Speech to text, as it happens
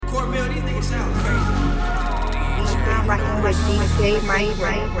I'm rocking with DJ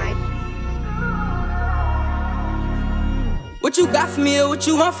Right. What you got for me or what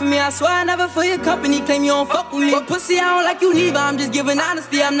you want from me? I swear I never for your company. Claim you don't fuck with me. But pussy, I don't like you neither. I'm just giving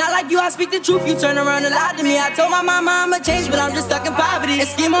honesty. I'm not like you, I speak the truth. You turn around and lie to me. I told my mama I'ma change, but I'm just stuck in poverty. And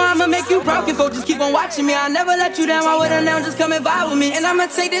scheme or I'ma make you broken. Folks just keep on watching me. I never let you down. I would've now just come and vibe with me. And I'ma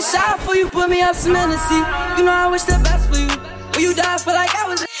take this shot for you. Put me up some Hennessy. You know I wish the best for you. When you die, I feel like I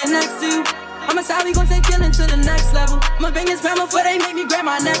was next to you. I'm a side, we gon' take killing to the next level. I'ma bang this grandma before they make me grab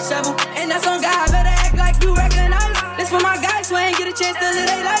my next shovel. And that's on God, I better act like you recognize. This for my guys who ain't get a chance to live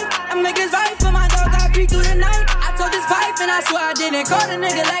their life. I make this right for my dog, I creep through the night. I told this pipe and I swear I didn't. Call the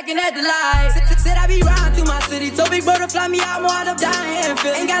nigga lacking at the light. Said I be riding through my city. Told Big Bro to fly me out, wind up dying and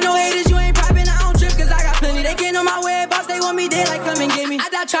feel. Ain't got no haters, you ain't poppin', I don't trip cause I got plenty. They can't know my way, boss, they want me dead, like come and get me. I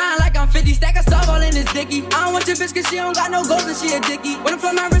die trying like I'm 50, stack a stuff all in this dicky. I don't want your bitch cause she don't got no goals and she a dicky. When I'm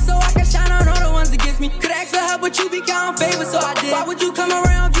from my wrist so I can shine on all the ones against me. Could ask for help but you be counting favors so I did. Why would you come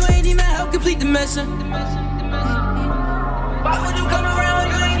around if you ain't even help complete the mission? Why would you come around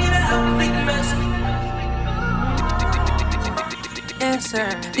if you ain't even help complete the mission? Answer.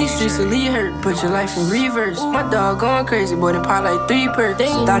 These streets will leave hurt, put your life in reverse. My dog going crazy, boy, they pop like 3 perks.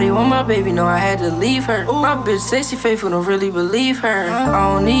 Thought he want my baby, know I had to leave her. My bitch say she faithful, don't really believe her.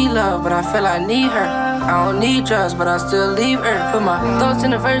 I don't need love, but I feel I need her. I don't need drugs, but I still leave her. Put my thoughts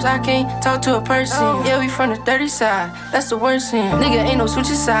in the verse, I can't talk to a person. Yeah, we from the 30 side, that's the worst thing. Nigga, ain't no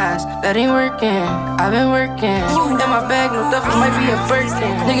switching sides, that ain't working. I've been working. In my bag, no duffel, might be a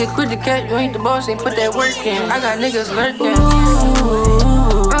Birkin. Nigga, quit the cat, you ain't the boss, ain't put that work in. I got niggas lurking.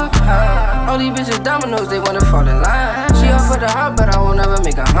 All these bitches dominoes, they wanna fall in line. She off for the heart, but I won't ever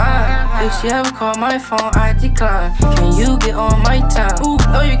make her mine. If she ever call my phone, I decline. Can you get on my time?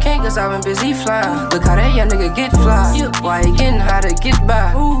 No, you can't, cause I've been busy flying. Look how that young nigga get fly. Why he getting high to get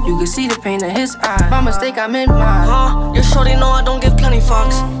by? You can see the pain in his eye. My mistake, I meant mine. Your shorty know I don't give plenty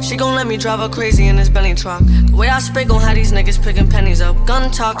fucks. She gon' let me drive her crazy in this Bentley truck. The way I spit gon' have these niggas picking pennies up.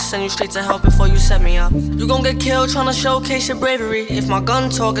 Gun talk, send you straight to hell before you set me up. You gon' get killed tryna showcase your bravery. If my gun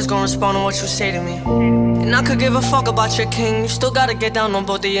talk is gon' respond to what you say to me. And I could give a fuck about your king. You still gotta get down on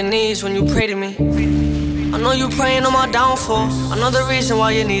both of your knees when you pray to me. I know you praying on my downfall. Another reason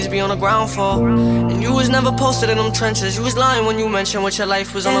why your knees be on the ground for. And you was never posted in them trenches. You was lying when you mentioned what your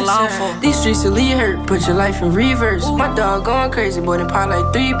life was on the line for. These streets will leave hurt, put your life in reverse. My dog going crazy, boy, they pop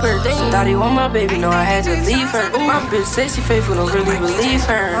like 3 perks. Thought he want my baby, know I had to leave her. My bitch say she faithful, don't really believe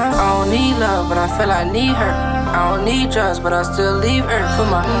her. I don't need love, but I feel I need her. I don't need drugs, but I still leave her. Put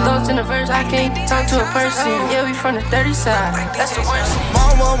my thoughts in the verse, I can't talk to a person. Yeah, we from the 30 side, that's the worst.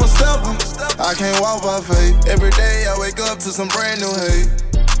 My mama steppin', I can't walk by faith. Every day I wake up to some brand new hate.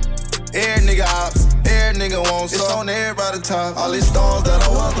 Every nigga ops, every nigga wants some. It's on everybody top. All these storms that I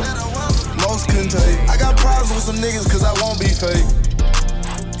welcome, most couldn't take. I got problems with some niggas cause I won't be fake.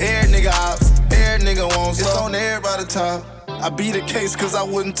 Every nigga ops, every nigga wants some. It's on everybody top. I beat the case cause I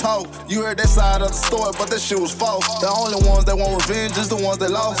wouldn't talk. You heard that side of the story, but that shit was false. The only ones that want revenge is the ones that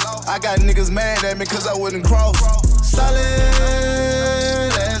lost. I got niggas mad at me cause I wouldn't cross. Solid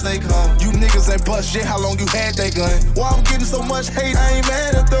as they come. You niggas ain't bust shit, how long you had that gun? Why I'm getting so much hate, I ain't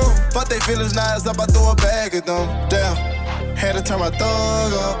mad at them. Fuck they feelings, now it's up, I throw a bag at them. Damn, had to turn my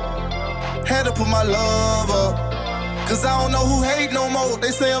thug up. Had to put my love up. Cause I don't know who hate no more. They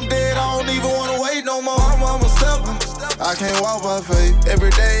say I'm dead, I don't even wanna wait no more. I'm a stepper, I can't walk by faith.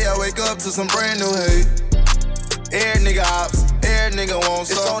 Every day I wake up to some brand new hate. Every nigga ops, every nigga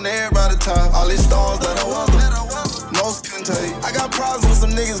wants some. It's on everybody top. All these stars that I welcome, most couldn't take. I got problems with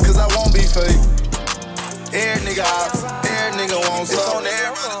some niggas cause I won't be fake. Every nigga ops, every nigga wants some. It's on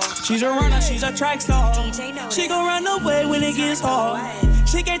everybody top. She's a runner, she's a track star. She gon' run away when it gets hard.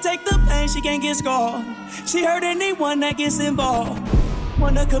 She can't take the pain, she can't get scarred. She hurt anyone that gets involved.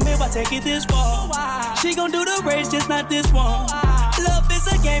 Wanna commit, why take it this far? She gon' do the race, just not this one. Love is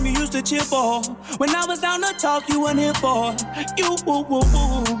a game you used to cheer for. When I was down to talk, you weren't here for. You woo woo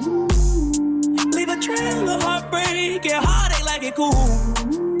woo. Leave a trail of heartbreak and heartache like it cool.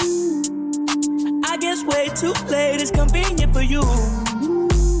 I guess way too late, it's convenient for you.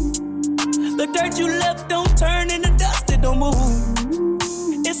 The dirt you left don't turn into dust, it don't move.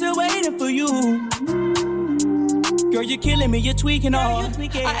 It's still waiting for you. Girl, you're killing me, you're tweaking all.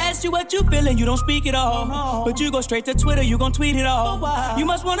 I asked you what you feeling, you don't speak at all. But you go straight to Twitter, you gon' tweet it all. You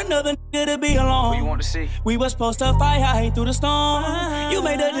must want another nigga to be alone. What you want to see? We was supposed to fight high through the storm. You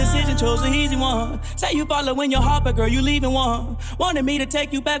made a decision, chose the easy one. Say you following your heart, but girl, you leaving one. Wanted me to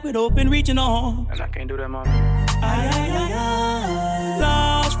take you back with open reaching on. And I can't do that, mama.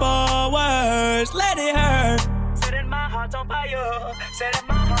 Lost for words, let it hurt. Setting my heart on fire, setting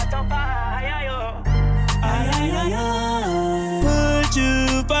my heart on fire.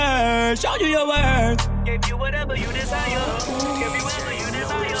 worth. Show you your worth. Give you whatever you desire. Give you whatever you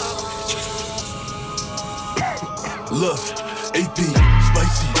desire. Look, AP,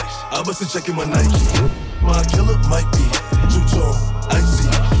 spicy. I bust a check in my Nike. My killer might be two-tone, icy.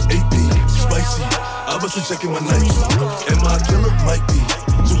 AP, spicy. I bust a check in my Nike. And my killer might be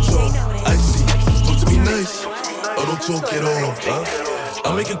two-tone, icy. Talk to me nice, or don't talk at all, huh?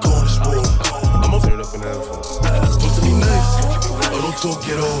 I make it corner sport. I'm gonna turn it up in the headphones. Talk to me nice, or don't talk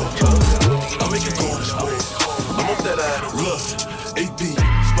at all, huh? I make it corner sport. I'm off that idol. Look, AP,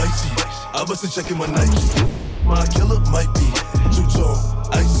 spicy. I bust a check in my Nike. My killer might be two-tone,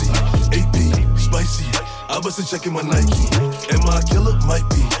 icy. AP, spicy. I bust a check in my Nike. And my killer might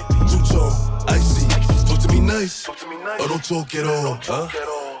be two-tone, icy. Talk to me nice, or don't talk at all, huh?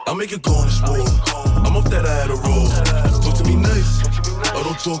 I make it corner sport. I'm off that Adderall. Talk to me nice, or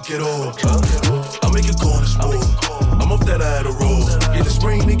don't talk at all, huh? I make it corner sport. I'm off that Adderall. Yeah, the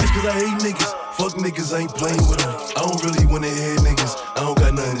spring niggas cause I hate niggas. Fuck niggas, I ain't playing with them. I don't really wanna hear niggas. I don't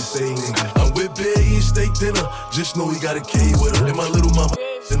got nothing to say, nigga. I'm with Bear eating steak dinner. Just know he got a K with him. And my little mama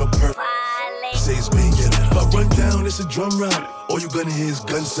in a perk. Say it's been get it. If I run down, it's a drum round. All you gonna hear is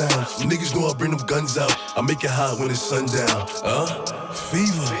gun sounds. Niggas know I bring them guns out. I make it hot when it's sundown.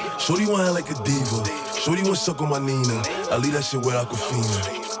 Fever. Shorty wanna like a diva. Shorty wanna suck on my Nina. I leave that shit with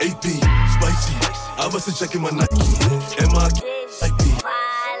Aquafina. AP, spicy. I bust a check in my Nike. And my IP.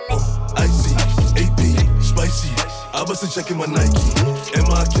 Icy. AP, spicy. I bust a check in my Nike. And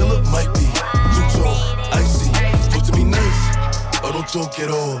my killer might be two-tone, icy. Talk to me nice, or don't talk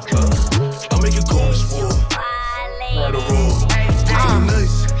at all, huh? I make it corner sport. Adderall. Talk to me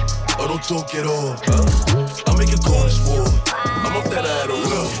nice, or don't talk at all, huh? I make it corner sport. I'm off that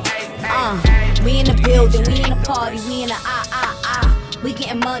Adderall. We in the building, we in the party, we in the We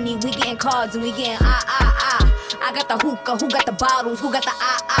getting money, we getting cards, and we getting I got the hookah, who got the bottles, who got the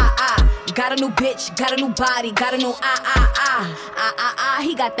Got a new bitch, got a new body, got a new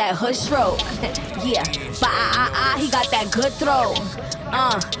He got that hood stroke, yeah. But he got that good throw,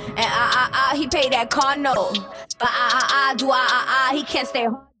 and he paid that car note. But he can't stay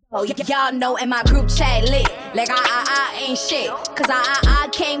home. Oh, y'all know in my group chat lit, like ain't shit. Cause I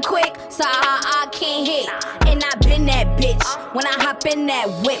came quick, so I can't hit. And I been that bitch, when I hop in that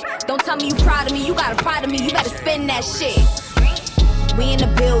whip. Don't tell me you proud of me, you got a pride of me, you better spin that shit. We in the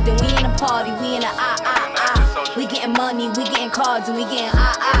building, we in the party, we in the We getting money, we getting cards, and we getting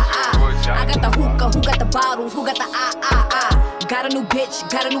I got the hookah, who got the bottles, who got the Got a new bitch,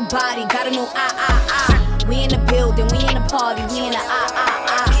 got a new body, got a new We in the building, we in the party, we in the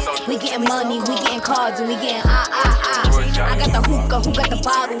We getting money, we getting cards, and we getting I got the hookah, who got the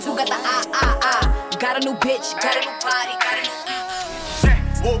bottles, who got the Got a new bitch, got a new body, got a new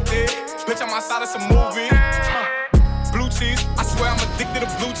Whooped it, bitch, I'm outside of some movie. Blue cheese, I swear I'm addicted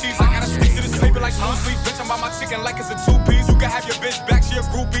to blue cheese. I gotta stick to this paper like blue sleep. Bitch, I'm by my chicken like it's a two-piece. You can have your bitch back, she a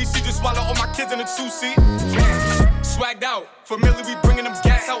groupie. She just swallow all my kids in a two-seat. Swagged out, familiar, we bringing them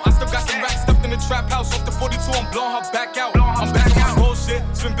gas out. I still got some racks stuffed in the trap house. Off the 42, I'm blowing her back out. I'm back on my bullshit,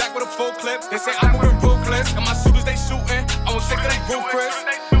 swim back with a full clip. They say I'm moving ruthless, and my shooters, they shooting. I won't take that roof, Chris.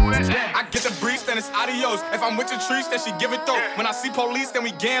 I get the brief, then it's adios. If I'm with your trees, then she give it though. When I see police, then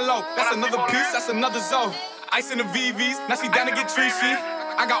we gang low. That's another piece, that's another zone. Ice in the VVs, now she down to get treachy.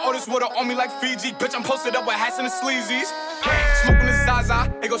 I got all this water on me like Fiji. Bitch, I'm posted up with hats and the sleazies. Smoking the Zaza,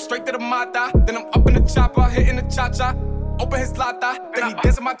 it go straight to the Mata. Then I'm up in the chopper, hitting the cha-cha. Open his lata, then he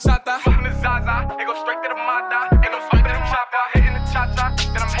dancing my chata. Smoking the Zaza, it go straight to the Mata. It go straight to the chopper, hitting the cha-cha.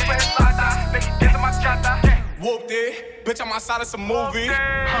 Then I'm open his lata, then he dancing my chata. Whooped it, bitch, I'm outside of some movie.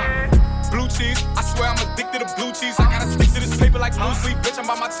 Blue cheese, I swear I'm addicted to blue cheese. I gotta stick to this paper like blue sleep. Bitch, I'm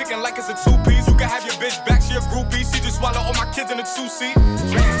by my chicken like it's a two-piece. You can have your bitch back, she a groupie. She just swallow all my kids in a two-seat.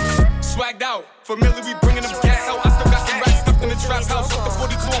 Swagged out, familiar, we bringing them gas out. I still got some racks stuffed in the trap house. Off the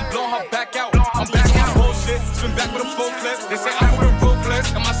 42, I'm blowing her back out. I'm back on my bullshit, swim back with a full clip. They say I'm moving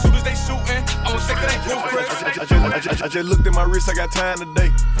ruthless, and my shooters, they shooting. I won't take that roof, Chris. I just looked at my wrist, I got time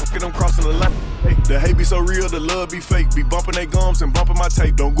today. Fucking I'm crossing the line. The hate be so real, the love be fake. Be bumping they gums and bumping my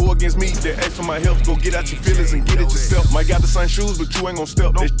tape. Don't go against me, they ask for my help. Go get out your feelings and get it yourself. Might got the same shoes, but you ain't gon'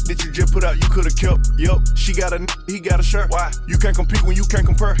 step. That you just put out, you could've kept. Yup, she got a he got a shirt. Why? You can't compete when you can't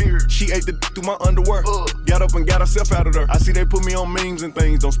compare. She ate the through my underwear. Got up and got herself out of there. I see they put me on memes and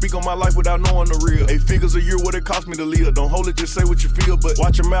things. Don't speak on my life without knowing the real. 8 figures a year, what it cost me to live. Don't hold it, just say what you feel. But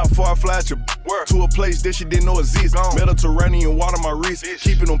watch your mouth before I fly at your to a place that she didn't know exist. Mediterranean water my wrist.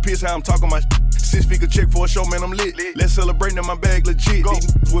 Keep it on piss how I'm talking my 6-figure check for a show, man, I'm lit. Let's celebrate in my bag legit.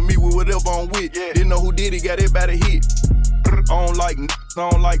 These with me with whatever I'm with. Didn't know who did it, got everybody hit. I don't like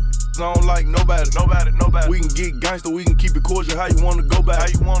I don't like nobody. We can get gangster, we can keep it cordial. How you wanna go back? How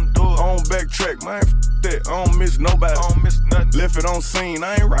you wanna do it? I don't backtrack, man. That. I don't miss nobody. I don't miss nothing. Left it on scene,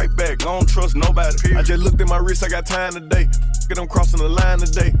 I ain't right back. I don't trust nobody. Period. I just looked at my wrist, I got time today. I'm crossing the line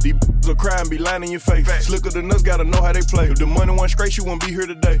today. These will cry and be lying in your face. Fact. Slicker than us, gotta know how they play. If the money went straight, you wouldn't be here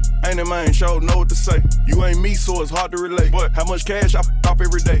today. Ain't in my show, know what to say. You ain't me, so it's hard to relate. What? How much cash I off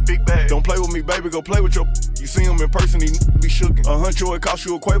every day? Big bag. Don't play with me, baby, go play with your. You see him in person, he be shookin'. $100, it cost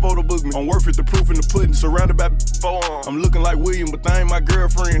you a Quavo to book me. I'm worth it, the proof in the pudding. Surrounded by forearms. I'm looking like William, but they ain't my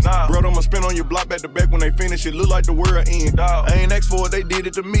girlfriends. Nah. Bro, I'ma spin on your block back to back when they finish. It look like the world end. Dog. I ain't asked for it, they did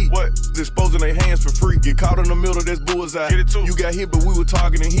it to me. What? Disposing their hands for free. Get caught in the middle, that's bullseye. Get it too. You got hit, but we were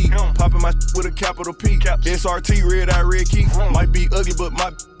targeting heat. Popping my with a capital P. SRT, red eye, red key. Might be ugly, but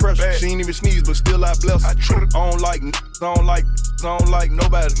my pressure. She ain't even sneeze, but still I bless her. I don't like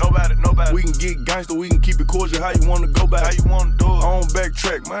nobody. We can get gangster, we can keep it cordial. How you wanna go back? How you wanna do it? I don't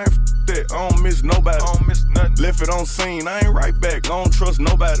backtrack, man. That. I don't miss nobody. I don't miss nothing. Left it on scene, I ain't right back. I don't trust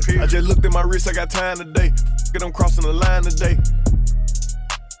nobody. Period. I just looked at my wrist, I got time today. I'm crossing the line today.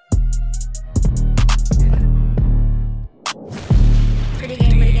 Pretty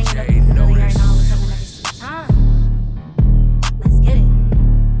game, right now. We're coming every time. Let's get it.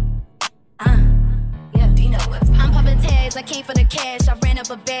 Yeah. I'm popping tags, I came for the cash. I ran up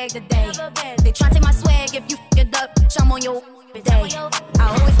a bag today. They try to take my swag, if you f it up, I'm on your day. I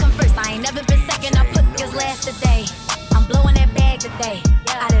always come first, I ain't never been second. I put niggas last today. I'm blowing that bag today.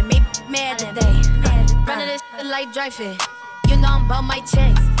 I done made mad today. Running this shit like dry fit. You know I'm about my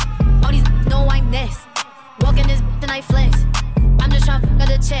checks. All these know I'm next. Walking this and I flex. I'm just tryna f***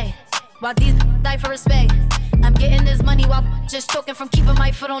 the check. While these die for respect. I'm getting this money while just choking from keeping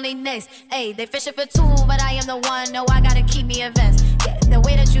my foot on their necks. Ayy, they fishing for two, but I am the one. No, I gotta keep me a vest. Yeah, the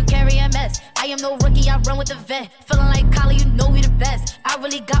way that you carry a mess. I am no rookie, I run with the vet. Feeling like Collie, you know we the best. I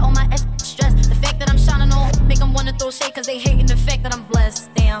really got all my stress. The fact that I'm shining on make them wanna throw shade, cause they hating the fact that I'm blessed.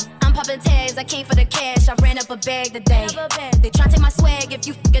 Damn, I'm popping tags, I came for the cash. I ran up a bag today. They try to take my swag, if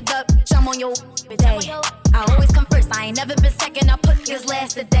you f it up, I'm on your day. I always come first, I ain't never been second. I put niggas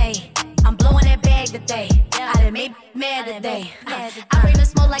last today. I'm blowing that bag today. I done made mad today. I bring the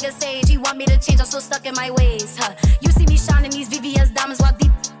smoke like a sage. He want me to change, I'm so stuck in my ways. You see me shining these VVS diamonds while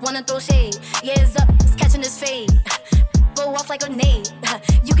deep wanna throw shade. Yeah, it's up, it's catching this fade. Go off like a grenade.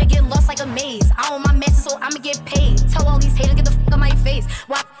 You can get lost like a maze. I own my message, so I'ma get paid. Tell all these haters, get the f on my face.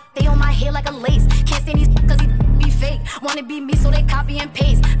 Why they on my head like a lace? Can't stand these cause these be fake. Wanna be me, so they copy and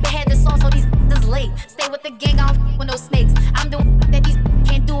paste. They had the song, so these is late. Stay with the gang, I don't f with no snakes. I'm doing that these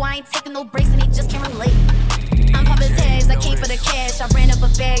can't do. I ain't taking no breaks and they just can't relate. I'm popping tags, I came for the cash. I ran up a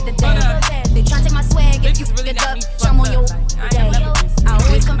bag today. They try to take my swag, if you f it up, I'm on your day. I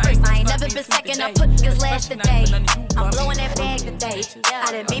always come first, I ain't never been second. I put niggas last today. I'm blowing that bag today.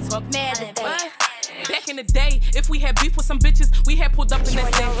 I done made mad today. Back in the day, if we had beef with some bitches, we had pulled up in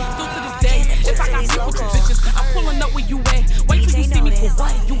that day. Still to this day, if I got beef with you bitches, I'm pulling up where you at. Wait till you see me for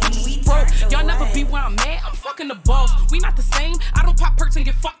what? You bitches broke. Y'all never be where I'm at. I'm fucking the boss. We not the same. I don't pop perks and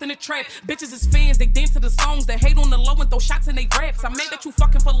get fucked in the trap. Bitches is fans, they dance to the songs. They hate on the low and throw shots in they raps. I'm mad that you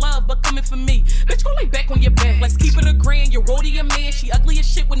fucking for love, but coming for me. Bitch, go lay back on your back. Let's keep it a grand. Your roadie a man. She ugly as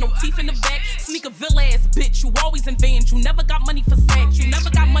shit with no teeth in the back. Sneaker villa ass bitch. You always in vans. You never got money for sex. You never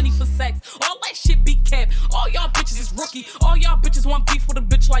got money for sex. All that shit be capped. All y'all bitches is rookie. All y'all bitches want beef with a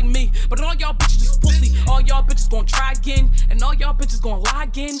bitch like me. But all y'all bitches is pussy. All y'all bitches gon' try again. And all y'all bitches gon' lie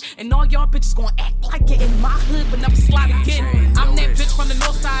again. And all y'all bitches gon' act like it in my hood, but never slide again. I'm that bitch from the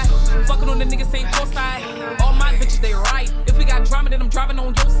north side. Fucking on the niggas ain't north side. All my bitches, they right. If we got drama, then I'm driving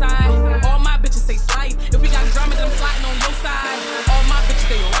on your side. All my bitches say slight. If we got drama, then I'm sliding on your side. All my bitches,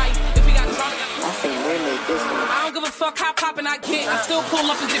 they right. If we got drama, I don't give a fuck how poppin' I get. I still pull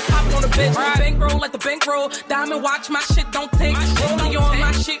up and get poppin' on the bitch. Bankroll like the bankroll. Diamond watch, my shit don't take. Rolling on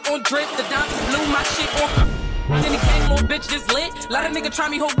my shit on drip. The diamond blue, my shit on. Then the gang, little bitch just lit. Let a nigga try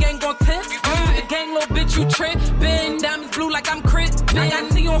me, whole gang gon' tip. The gang, little bitch, you trippin'. Diamonds blue like I'm Crit. I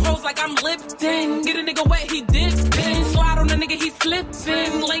got T on hoes like I'm Lipton. Get a nigga wet, he dippin'. Slide on a nigga, he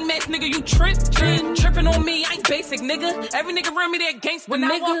slippin'. Lame ass nigga, you trippin'. Trippin' on me, I ain't basic, nigga. Every nigga around me, that gangsta, when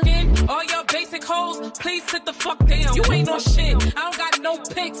nigga. I walk in, all y'all basic hoes, please sit the fuck down. You ain't on shit, I don't got no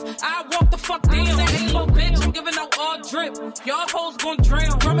pics. I walk the fuck down. That ain't little bitch, I'm giving out all drip. Y'all hoes gon'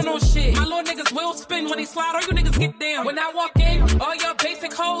 drown, drumming on shit. My little niggas will spin when they slide, all you niggas get down. When I walk in, all y'all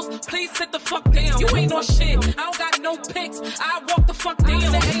basic hoes, please sit the fuck down. You ain't on shit, I don't got no pics. I walk the fuck down.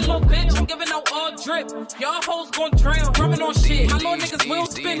 That ain't little bitch, I'm giving out all drip. Y'all hoes gon' drown, drumming on shit. My little niggas will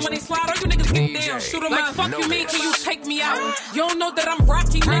spin when they slide, all you niggas get down. Shoot 'em like fuck you mean, can you take me out? You don't know that I'm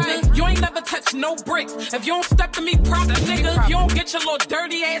Rocky, nigga. You ain't never touched no bricks. If you don't step to me proper, nigga, you don't get your little dirty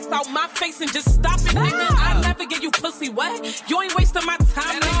dirty ass out my face and just stop it, nigga. I never give you pussy wet. You ain't wasting my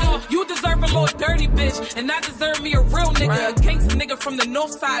time, nigga. You deserve a little dirty bitch, and I deserve me a real nigga. A gangsta nigga from the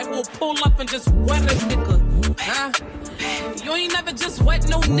north side who'll pull up and just wet a nigga. Huh? You ain't never just wet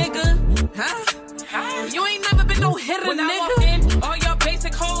no nigga. Huh? You ain't never been no hitter, when nigga. I walk in, all y'all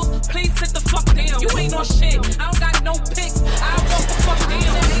basic hoes, please sit the fuck down. You ain't no shit. I don't got no pics. I walk the fuck down.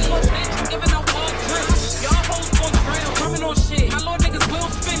 There ain't no bitch giving out all drinks. Y'all hoes gon' drown, drumming on shit. My little niggas will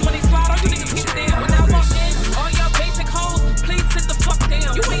spin when they slide. All you niggas get down. When I walk in, all y'all basic hoes, please sit the fuck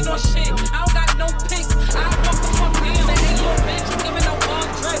down. You ain't no shit. I don't got no pics. I walk the fuck down. There ain't no bitch giving out all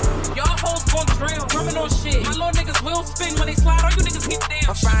drinks. Y'all hoes gon' drown, drumming on shit. My little niggas will spin when they slide. All you niggas get down.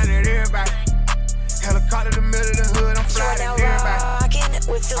 I'm finding everybody. Helicopter in the middle of the hood, I'm flying everybody.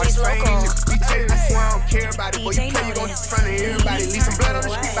 With Philly's local. I swear I don't care about it. Boy, you play, you gon' in front of everybody. Leave some blood on the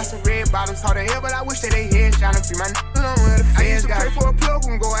street by some red bottoms. Hard to hell, but I wish that they head shot and free my on where the fans got. I used to pray for a plug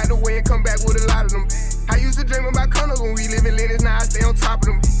and go out the way and come back with a lot of them. I used to dream about condos when we live in Linus, now I stay on top of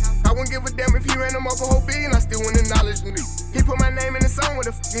them. I wouldn't give a damn if he ran them up a whole billion, I still wouldn't acknowledge him. He put my name in the song,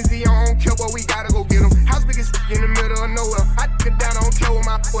 with the f*** is he? I don't care, but we gotta go get him. House big as f*** in the middle of nowhere. I t*** it down, I don't care with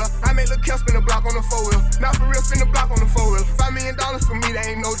my well. I make Lil' Kel spin the block on the 4-wheel. Not for real, spin the block on the 4-wheel. $5 million for me,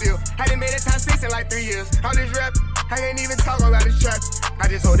 that ain't no deal. Hadn't made it time 6 in like 3 years. All this rap, I ain't even talk about this trap. I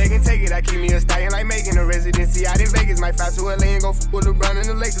just hope they can take it, I keep me a stallion like making a residency out in Vegas. Might fly to LA and go f*** with LeBron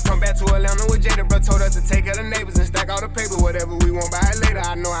and the Lakers. Come back to Atlanta with Jada, bro told us to take care of the neighbors and stack all the paper. Whatever we want, buy it later.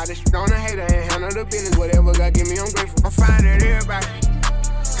 I know how to shit on a hater and handle the business. Whatever God give me, I'm grateful. I'm finding everybody.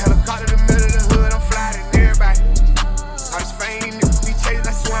 Helicopter in the middle of the hood, I'm flying everybody. I was fame, niggas be chased,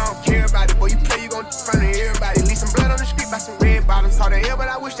 I swear I don't care about it. Boy, you play, you gon' in front of everybody. Leave some blood on the street by some red bottoms. Hard to hell, but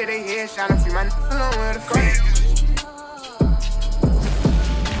I wish that they head shine and free my along where the fans.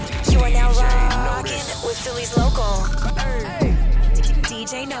 You are now rocking with Philly's local. Hey.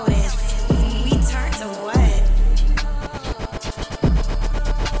 DJ Notice. We turn to what?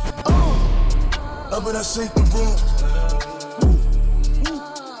 Up in that shake the room.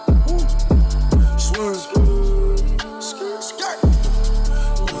 Swerve. Skirt.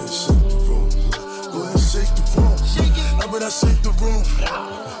 Go ahead, shake the room. Go ahead, shake the room. Shake it. Up in that shake the room.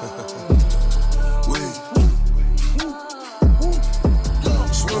 Wait.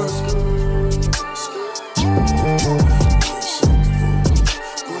 Swerve.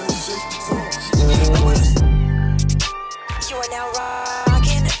 You are now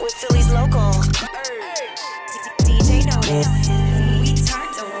rocking with Philly's local. DJ Notice. We turn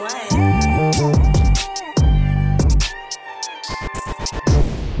to what?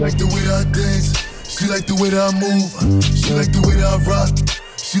 Like the way that I dance, she like the way that I move, she like the way that I rock,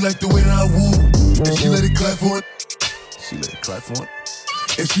 she like the way that I woo, and she let it clap for it, she let it clap for it,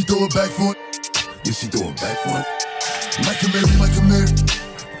 and she throw it back for it, yeah she throw it back for it. Michael Mary,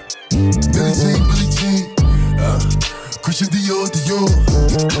 Billie Jean, Christian Dior,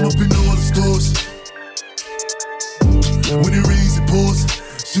 I'm up in all the stores. When it rains, it pours.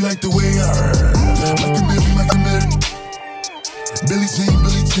 She like the way I Michael Mary, Billie Jean,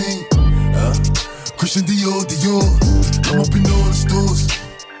 Christian Dior, I'm up in all the stores.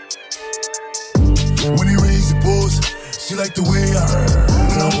 When it rains, it pours. She like the way I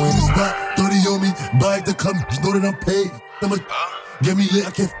when I walk in the spot, 30 on me, buy it to come, know that I'm paid. I'ma get me lit,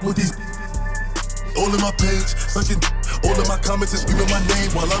 I can't f*** with these. All in my page, fucking all of my comments and screaming my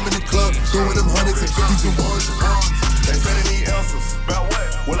name while I'm in the club, throwing them hundreds and fifties and ones. They said they need answers. About what?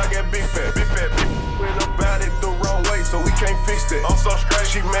 Well, I got big fat. Went about it the wrong way, so we can't fix that. I'm so straight.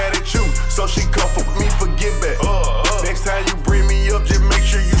 She mad at you, so she come for me for get back. Next time you bring me up, just make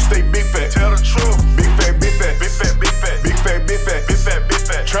sure you stay big fat. Tell the truth. Big fat.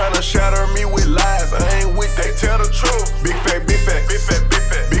 Tryna shatter me with lies, I ain't with that. Tell the truth. Big fat.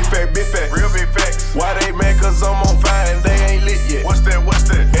 Real big facts. Why they mad? Cause I'm on fire and they ain't lit yet. What's that?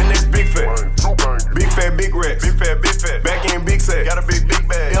 And it's big fat. Big fat, big racks. Big fat. Back in big sack. Got a big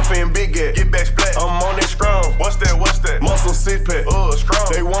bag. F in big gas. Get back splat. I'm on that strong. What's that? Muscle six pack. Strong.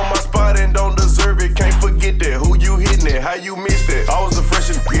 They want my spot and don't deserve it. Can't forget that. Who you hitting it? How you missed it? I was the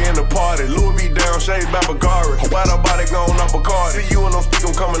freshest in the party. Louis V down, shades by Bagari. Why nobody going up a card? See you and don't speak,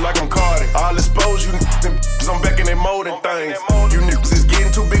 I'm coming like I'm Cardi. I'll expose you niggas, I'm back in that mold and things. You niggas is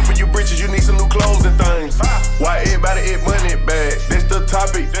getting too big for your britches. You need some new clothes and things. Why everybody eat money bag? That's the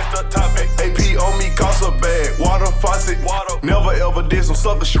topic. AP on me cost a bag. Water faucet. Never ever did some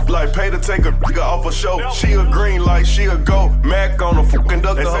sucker shit like pay to take a nigga off a show. She a green light, she a gold. Mac on a fucking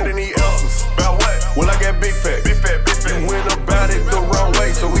duck. They say they need answers. About what? Well, I got big fat. You went about it the wrong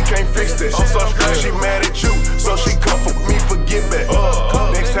way, so we can't fix that. I'm so straight. She mad at you, so she come for me for get back.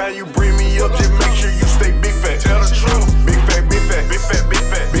 Next time you bring me up, just make sure you stay big fat. Tell the truth. Big fat.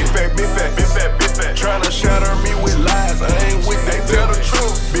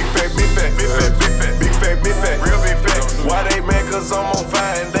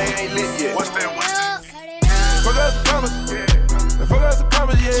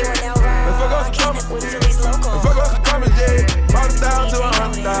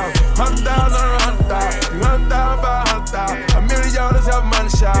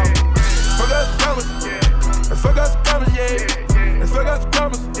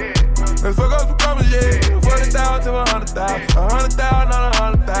 Let's fuck up some commas, yeah. 40,000 to 100,000. 100,000 on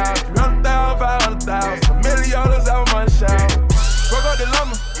 100,000. 300,000, 500,000. $1 million out my shout. Fuck up the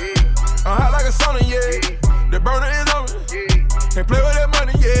lumber. I'm hot like a sauna, yeah. The burner is on me. Can't play with that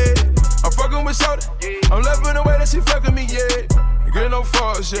money, yeah. I'm fucking with shorty. I'm loving the way that she fucking me, yeah. Get no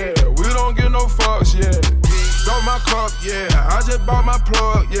fucks, yeah. We don't get no fucks, yeah. Got my cup, yeah. I just bought my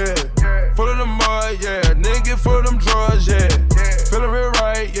plug, yeah. Full of the mud, yeah. Nigga get full of them drugs, yeah. Feeling real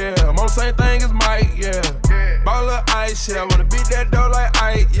right, yeah. I'm on the same thing as Mike, yeah. Ball of ice, yeah. I wanna beat that dough like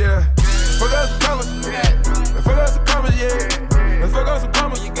Ike, yeah. Fuck us some commas, fuck us some commas, yeah. Let's fuck up some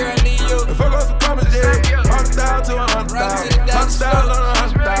commas, you girl need you. Let's fuck up some commas, yeah. 100,000 to 100,000. 100,000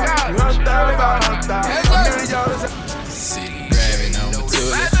 on 100,000. 100,000, 500,000. $1 million. Grabbing on my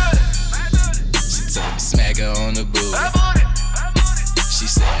toilet. She told me smack her on the booty. She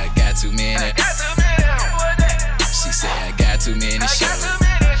said I got too many. She said I got too many shows.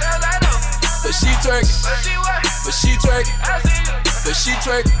 But she twerking. But she twerking. But she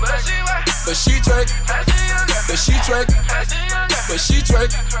twerking. But she twerking. But she twerking. But she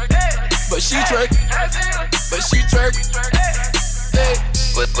twerking. But she twerking. But she twerking. Hey.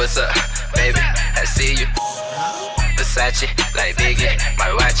 What's up, baby? I see you. Versace, like Biggie,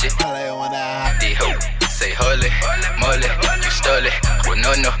 might watch it. D-ho, say holy, moly, you stole it. Well,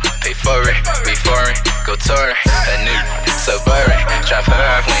 no, pay for it. Be foreign, go touring. A new Suburban, drop her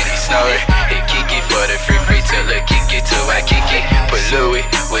off when he snoring. Hit Kiki for the free till the Kiki to my Kiki. Put Louis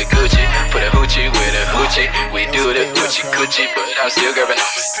with Gucci, put a hoochie with a hoochie. We do the hoochie, but I'm still grabbing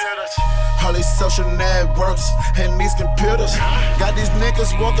on me. All these social networks and these computers got these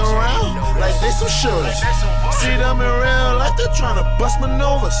niggas walking around like they some shooters. See them in real life, they're trying to bust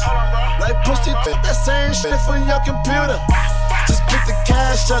maneuvers. Like pussy, that same shit from your computer. Just pick the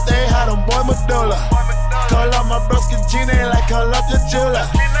cash up, they had them boy Medulla. Call up my broski Gina like call up your jeweler.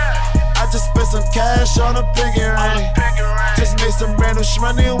 I just spent some cash on a pinky ring. Just made some brand new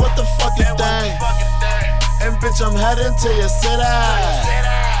shmoney, what the fuck is that? And bitch, I'm heading to your city.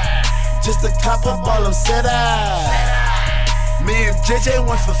 Just to cop up all them cities. Me and JJ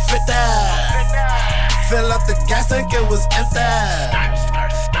went for 50. Fill up the gas tank, it was empty.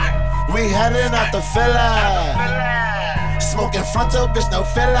 We heading out the Philly. Smoking frontal, bitch, no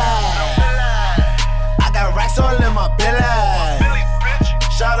filler. I got racks all in my belly.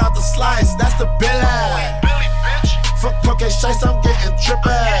 Shout out to Slice, that's the billy. Fuck cocaine shites, I'm getting trippy.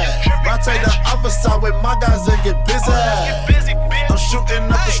 I take the other side with my guys and get busy. I'm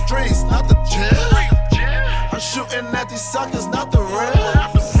shooting up the streets, not the gym. I'm shooting at these suckers, not the rim.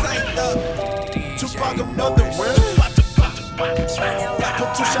 Tupac above the rim.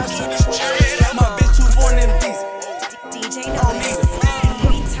 Put 2 shots in the chest. My bitch too foreign in the beast. I don't need it.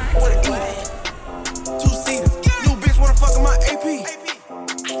 What it eat? 2-seaters. New bitch wanna fuck in my AP.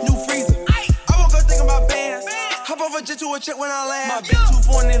 New freezer. I woke up thinking about bands. Hop off a jet to a check when I land. My bitch too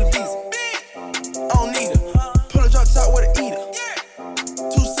foreign in the beast. I don't need her. Pull a drop top with an eater.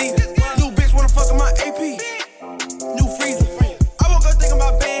 2-seater. New bitch wanna fuck in my AP. New freezer. I woke up thinking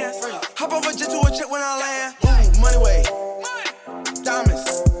about bands. Hop off a jet to a check when I land. Ooh, money way. Diamonds.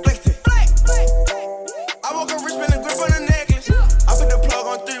 Flexing. I woke up rich, spin a grip on the necklace. I put the plug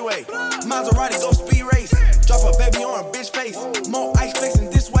on 3-way. Maserati go speed race. Drop a baby on a bitch face. More ice flexing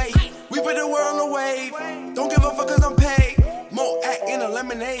this way. We put the world on the wave. Don't give a fuck cause I'm paid. More act in a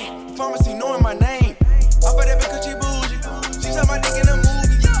lemonade. Pharmacy knowing my name. I bet that bitch cause she bougie. She said my dick in a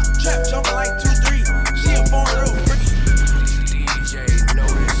movie. Trap jumping like 2-3. She a foreign real freaky. DJ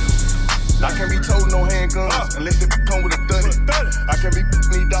Notice. I can't be told no handguns unless it come with a 30. I can't be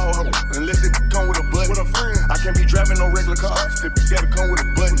me dog unless it come with a button. I can't be driving no regular cars. It gotta come with a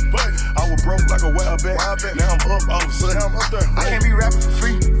button. I was broke like a wild bat. Now I'm up all of a sudden. I can't be rapping for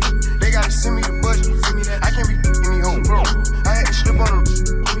free. They gotta send me the budget. I can't be me home. I had to slip on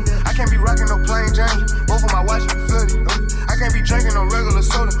the. I can't be rocking no plain Jane. Both of my watches be flooded. I can't be drinking no regular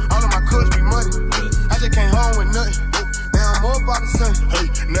soda. All of my cups be muddy. I just came home with nothing. Now I'm up all of a sudden. Hey,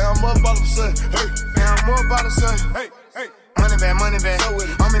 now I'm up all of a sudden. Hey, now I'm up all of a sudden. Hey, hey. Money bag.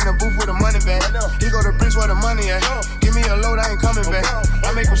 I'm in the booth with a money bag. He go to bricks where the money at. Give me a load, I ain't coming back. I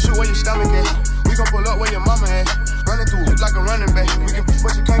make him shoot where your stomach at. We gon' pull up where your mama at. Running through it like a running back. We can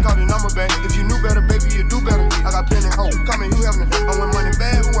but you can't call the number back. If you knew better, baby, you do better. I got plenty hope. Coming, you having it. I went money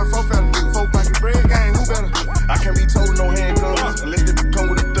bad, who went 4 fella? 4 pocket bread gang, who better? I can't be told no handguns unless it come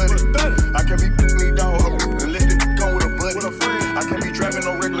with a 30. I can't be me dog unless it come with a button. I can't be driving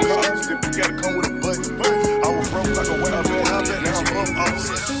no regular cars. It gotta come with a button. I was broke like a wild man. Now I'm up all of a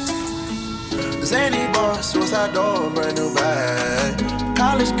sudden. Zany bar, suicide door, brand new bag.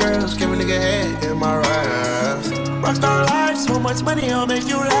 College girls, give a nigga head in my raps. Rockstar life, so much money, I'll make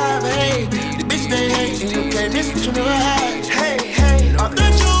you laugh. Hey, the bitch they hate, and you can't miss what you never had. Hey, off the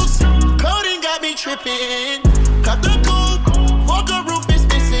juice, codeine got me tripping. Cut the coupe, Walker roof is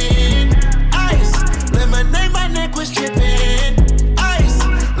missing. Ice, lemonade, my neck was dripping. Ice,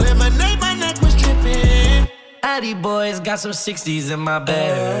 lemonade, my neck was dripping. Addy boys got some 60s in my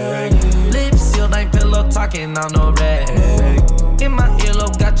bag. Lips sealed, ain't pillow talking on no rag. In my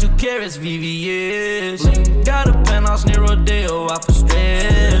earlobe, got 2 carats, VVS. Got a penthouse near Rodeo, out for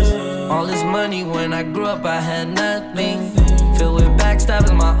stress. All this money, when I grew up, I had nothing. Filled with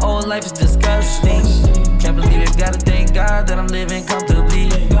backstabbing, my whole life is disgusting. Can't believe it, gotta thank God that I'm living comfortably.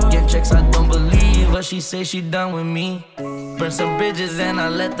 Get checks, I don't believe, but she say she done with me. Burn some bridges and I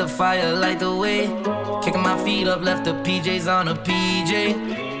let the fire light the way. Kicking my feet up, left the PJs on a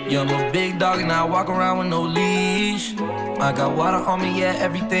PJ. Yeah, I'm a big dog and I walk around with no leash. I got water on me, yeah,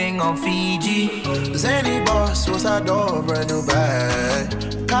 everything on Fiji. Zany boss, suicide door, brand new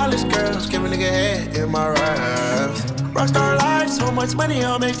bag. College girls, give a nigga head in my raps. Rockstar life, so much money,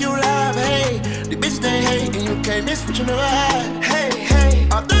 I'll make you laugh. Hey, the bitch they hate, and you can't miss what you never had. Hey,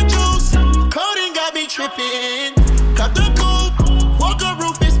 off the juice, codeine got me tripping. Cut the coupe, Walker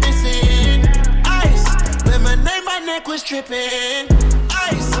roof is missing. Ice, lemonade, my neck was tripping.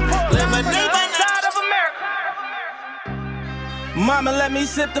 Ice, lemonade, my neck. Mama let me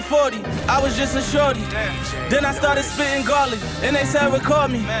sip the 40, I was just a shorty. Then I started spitting garlic, and they said record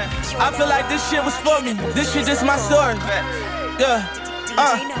me. I feel like this shit was for me, this shit just my story. Yeah,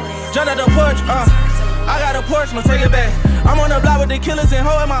 jumped out the porch, I got a Porsche, no take it back. I'm on the block with the killers and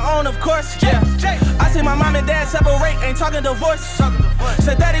holding my own, of course, yeah. I see my mom and dad separate, ain't talking divorce.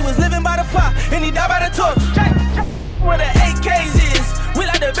 Said daddy was living by the fire, and he died by the torch. Where the AKs is, we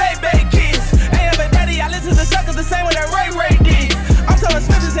like the baby kids. Ain't ever daddy, I listen to suckers the same way that Ray did. I'm telling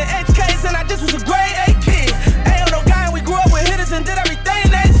Smithers and HKs, and I just was a grade A kid. Ain't on no guy, and we grew up with hitters and did everything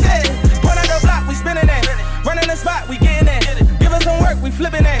they said. Point out the block, we spinning that. Running the spot, we getting that. Give us some work, we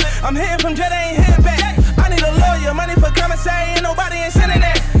flipping that. I'm hitting from jet, I ain't hitting back. I need a lawyer, money for commissary, ain't nobody ain't sending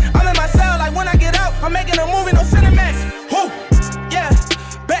that. I'm in my cell, like when I get out, I'm making a movie, no Cinemax. Whoo, yeah.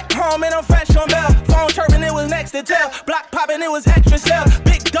 Back home and I'm fresh on bell. Phone chirping, it was next to tell. Block popping, it was extra cell.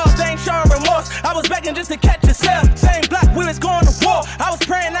 Big dogs, they ain't showing remorse. I was begging just to catch a cell. Same block, we was going to war. I was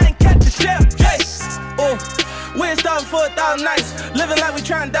praying I ain't catch a shell. Hey, oh, we ain't starting for 1,000 nights. Living like we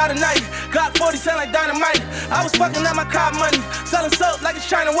trying to die tonight. Glock 40 sound like dynamite. I was fucking up my car money. Selling soap like it's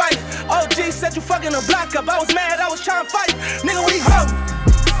China White. OG said you fucking a block up. I was mad, I was trying to fight. Nigga, we home.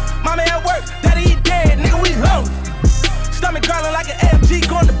 Mommy at work, daddy he dead. Nigga, we home. Stomach growling like an AMG,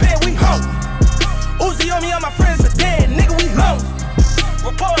 going to bed, we home. Uzi on me, all my friends are dead, nigga, we home.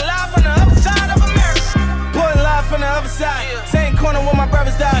 Reporting live from the other side of America. Reporting live from the other side, same corner where my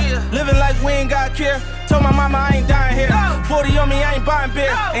brothers died. Living like we ain't got care. Told my mama I ain't dying here. 40 on me, I ain't buying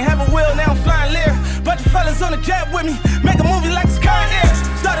beer. Ain't have a wheel, now I'm flying Lear. Bunch of fellas on the jet with me, make a movie like it's Con Air.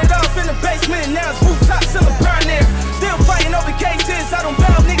 Started off in the basement, now it's rooftops in LeBron there. Still fighting over cases, I don't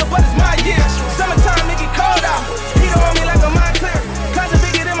bail, nigga, but it's my year. Summertime, it get cold out. Heat on me like a mind clear. Cause it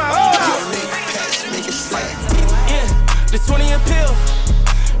bigger than my old house. Yeah, this 20 a pill.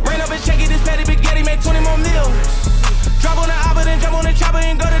 Rain up and check it, this patty spaghetti make 20 more meals. Drop on the Albert and jump on the chopper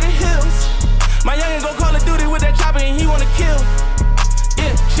and go to the hills. My youngin' go Call of Duty with that chopper and he wanna kill.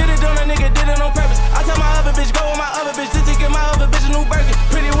 Yeah, shit it on a nigga, did it on purpose. I tell my other bitch, go with my other bitch, just to get my other bitch a new burger.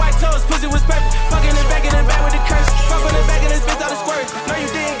 Pretty white toes, pussy was perfect. Fucking it back in the back with the curse. Fuck on the back of this bitch out of squirt. No, you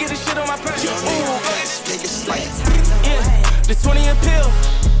didn't get this shit on my purse. Yeah, this 20 a pill.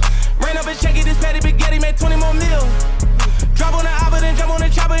 Rain up and check it, this patty spaghetti made 20 more meals. Drop on the Albert and jump on the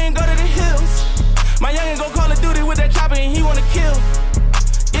chopper and go to the hills. My youngin' go Call of Duty with that chopper and he wanna kill.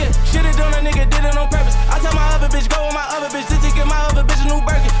 Yeah, shit it on a nigga, did it on purpose. I tell my other bitch, go with my other bitch, just to get my other bitch a new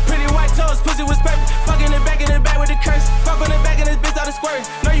burger. Pretty white toes, pussy was perfect. Fucking it back in the back with the curse. Fuck on the back of this bitch out of squirt.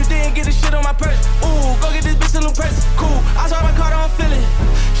 No, you didn't get this shit on my purse. Ooh, go get this bitch a new purse. Cool, I saw my car, I don't feel it.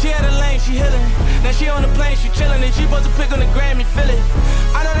 She had a lane, she healing. Now she on the plane, she chillin'. And she supposed to pick on the Grammy, feel it.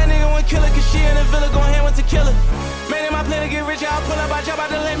 I know that nigga won't kill her, cause she in the villa, gon' hand with tequila. Man, in my plan to get rich, I'll pull up, I jump out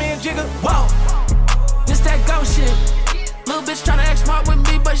to let me and jiggle. Whoa, this that ghost shit. Little bitch tryna act smart with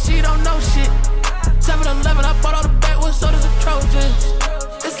me, but she don't know shit. 7-Eleven, I bought all the backwoods sodas and Trojans.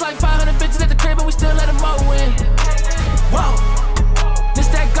 It's like 500 bitches at the crib, but we still let them mow in. Whoa, this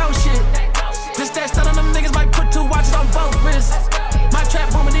that ghost shit. This that stun on them niggas, might put 2 watches on both wrists. My trap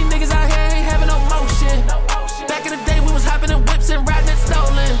booming, these niggas out here ain't having no motion. Back in the day, we was hopping in whips and riding it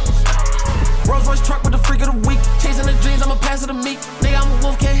stolen. Rolls Royce truck with the freak of the week. Chasing the dreams, I'ma pass it to me. Nigga, I'm a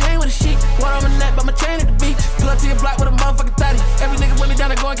wolf, can't hang with a sheep. Water on my neck, but my chain at the beach. Pull up to your block with a motherfucking 30. Every nigga with me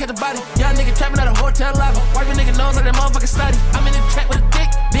down to go and catch a body. Young nigga trapping at a hotel lobby. Wipe your nigga nose like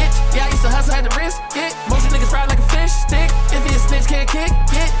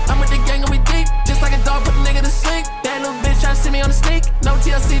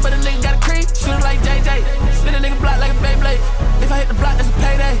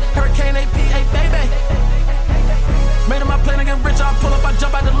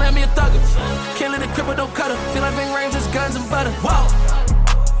but don't cut her. Feel like Ving Rhames, just guns and butter. Whoa,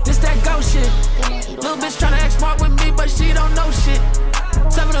 this that ghost shit. Little bitch tryna act smart with me, but she don't know shit.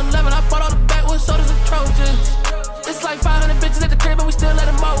 7-Eleven, I bought all the backwoods sodas and Trojans. It's like 500 bitches at the crib, but we still let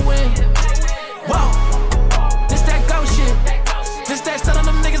them mow in. Whoa, this that ghost shit. This that stuff on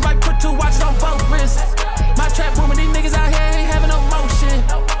them niggas might put 2 watches on both wrists. My trap room and these niggas out here ain't having no motion.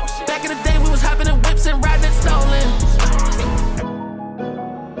 Back in the day, we was hopping in whips and riding and stolen.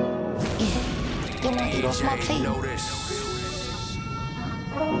 They wanna eat off my plate.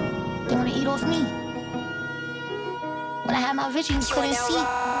 They wanna eat off me. When I had my vision, you couldn't see.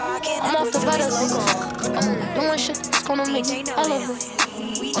 I'm off the butter things. I'm only doing shit that's gonna make me elevate.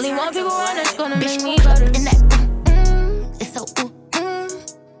 Only one people around that's gonna make me better. In that it's so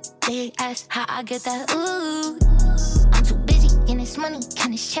They ask how I get that I'm too busy getting this money,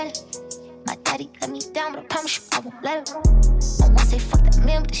 getting this cheddar. My daddy let me down, but I promise you I won't let him. I won't say fuck that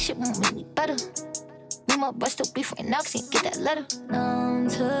man, but this shit won't make me better. Me and my bruh still beef right now, cause he ain't get that letter. Numb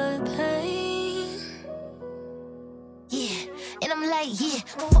to the pain. Yeah, and I'm like, yeah,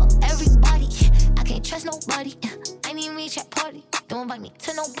 fuck everybody. I can't trust nobody. I ain't even reach that party. Don't invite me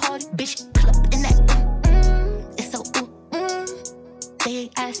to no party. Bitch, pull up in that it's so They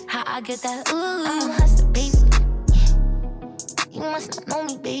ask how I get that I'm a hustler, baby. Yeah. You must not know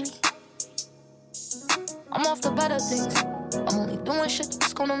me, baby. I'm off the better things. I'm only doing shit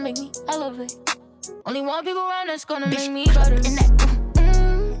that's gonna make me elevate. Only one people around that's gonna make me better. In that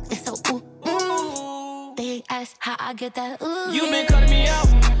it's so They ask how I get that You been cutting me out.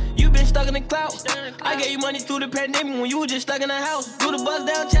 You been stuck in the clout. I gave you money through the pandemic when you was just stuck in the house. Do the bust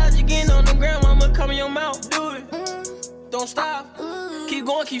down challenge again on the ground. I'ma come in your mouth. Do it. Don't stop. Keep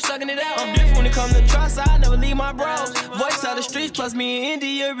going, keep sucking it out. I'm different when it comes to trust. I never leave my bros. Voice out the streets, plus me and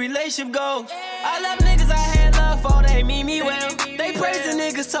India relationship goals. I love niggas I had love for, they mean me well. They praise the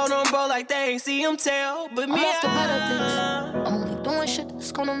niggas, told them bro like they ain't see them tell. But me, I'm off the better things. I'm only doing shit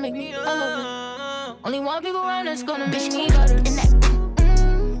that's gonna make me elevate. Only one people around that's gonna make me better. In that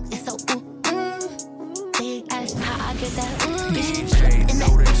it's so They ask how I get that in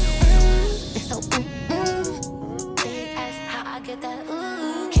that it's so They ask how I get that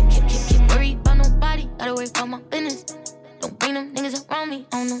Keep worried about nobody, gotta worry about my business. Don't bring them niggas around me,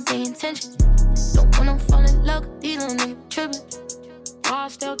 I don't know their intentions. Don't want them fall in love, these little niggas trippin'. All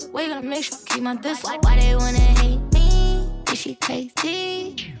stay out the way, gotta make sure I keep my distance. Why they wanna hate me? Is she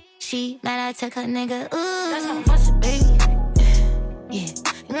crazy? She mad I took her nigga, that's how I want it, baby. Yeah,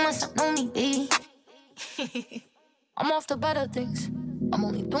 you must not know me, baby. I'm off the better things. I'm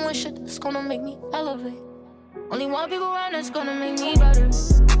only doing shit that's gonna make me elevate. Only one people around that's gonna make me better.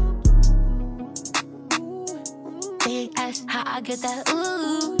 They ask how I get that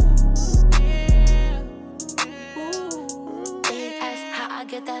They ask how I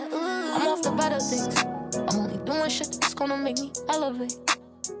get that I'm off the better things. I'm only doing shit that's gonna make me elevate.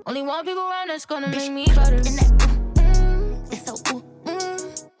 Only one people around that's gonna make me better. In that it's so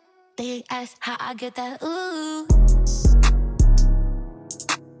They ask how I get that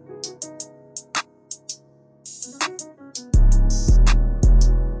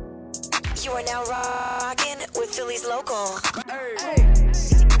You are now rocking with Philly's local.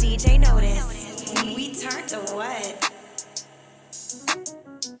 DJ Notice. We turned to what?